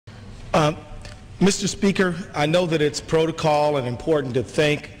Mr. Speaker, I know that it's protocol and important to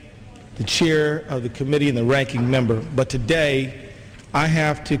thank the chair of the committee and the ranking member, but today I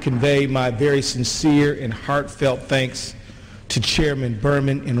have to convey my very sincere and heartfelt thanks to Chairman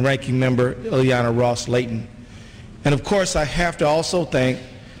Berman and ranking member Ileana Ross-Layton. And of course, I have to also thank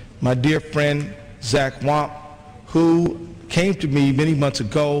my dear friend Zach Wamp, who came to me many months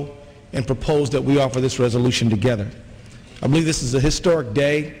ago and proposed that we offer this resolution together. I believe this is a historic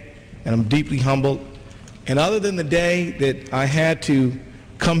day, and I'm deeply humbled. And other than the day that I had to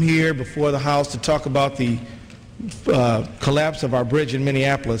come here before the House to talk about the collapse of our bridge in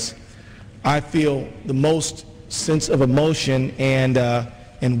Minneapolis, I feel the most sense of emotion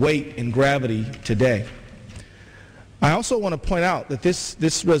and weight and gravity today. I also want to point out that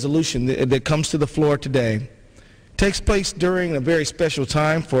this resolution that comes to the floor today takes place during a very special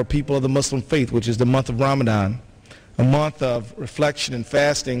time for people of the Muslim faith, which is the month of Ramadan, a month of reflection and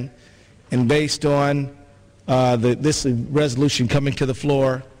fasting, and based on this resolution coming to the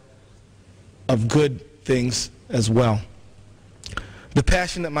floor of good things as well. The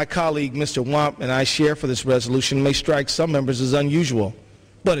passion that my colleague, Mr. Wamp, and I share for this resolution may strike some members as unusual,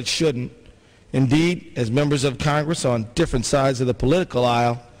 but it shouldn't. Indeed, as members of Congress on different sides of the political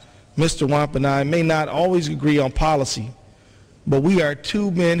aisle, Mr. Wamp and I may not always agree on policy, but we are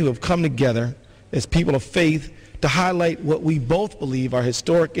two men who have come together as people of faith to highlight what we both believe are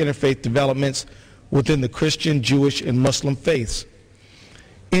historic interfaith developments within the Christian, Jewish, and Muslim faiths.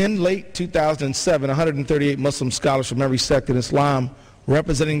 In late 2007, 138 Muslim scholars from every sect in Islam,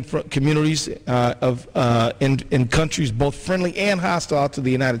 representing communities in countries both friendly and hostile to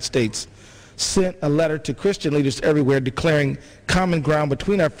the United States, sent a letter to Christian leaders everywhere declaring common ground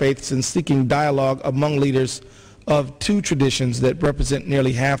between our faiths and seeking dialogue among leaders of two traditions that represent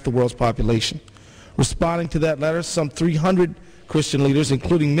nearly half the world's population. Responding to that letter, some 300 Christian leaders,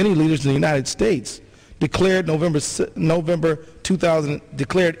 including many leaders in the United States, declared in November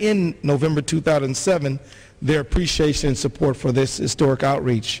 2007 their appreciation and support for this historic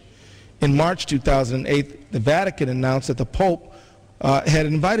outreach. In March 2008, the Vatican announced that the Pope had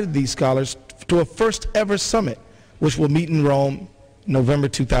invited these scholars to a first ever summit, which will meet in Rome in November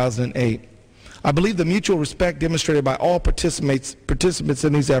 2008. I believe the mutual respect demonstrated by all participants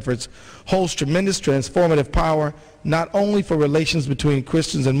in these efforts holds tremendous transformative power, not only for relations between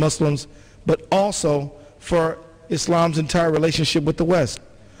Christians and Muslims, but also for Islam's entire relationship with the West.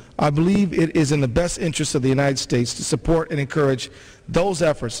 I believe it is in the best interest of the United States to support and encourage those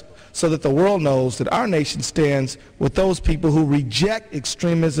efforts so that the world knows that our nation stands with those people who reject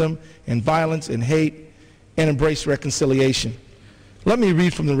extremism and violence and hate and embrace reconciliation. Let me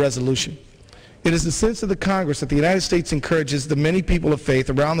read from the resolution. It is the sense of the Congress that the United States encourages the many people of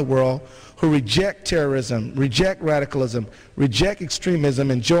faith around the world who reject terrorism, reject radicalism, reject extremism,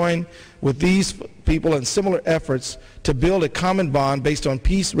 and join with these people in similar efforts to build a common bond based on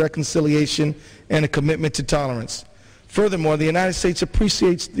peace, reconciliation, and a commitment to tolerance. Furthermore, the United States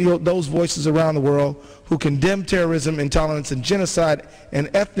appreciates those voices around the world who condemn terrorism, intolerance, and genocide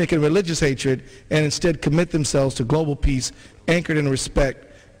and ethnic and religious hatred, and instead commit themselves to global peace anchored in respect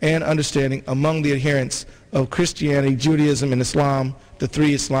and understanding among the adherents of Christianity, Judaism, and Islam, the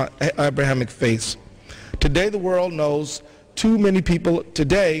three Abrahamic faiths. Today, the world knows too many people.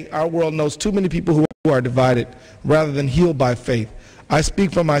 Today, our world knows too many people who are divided rather than healed by faith. I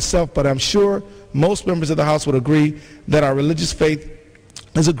speak for myself, but I'm sure most members of the House would agree that our religious faith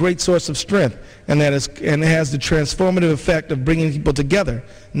is a great source of strength, and it has the transformative effect of bringing people together,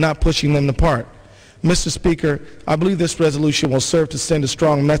 not pushing them apart. Mr. Speaker, I believe this resolution will serve to send a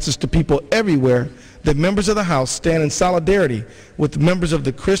strong message to people everywhere that members of the House stand in solidarity with members of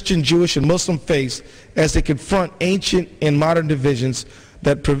the Christian, Jewish, and Muslim faiths as they confront ancient and modern divisions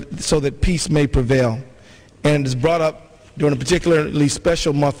so that peace may prevail. And it is brought up during a particularly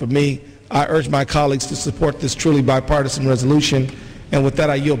special month for me. I urge my colleagues to support this truly bipartisan resolution, and with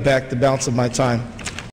that I yield back the balance of my time.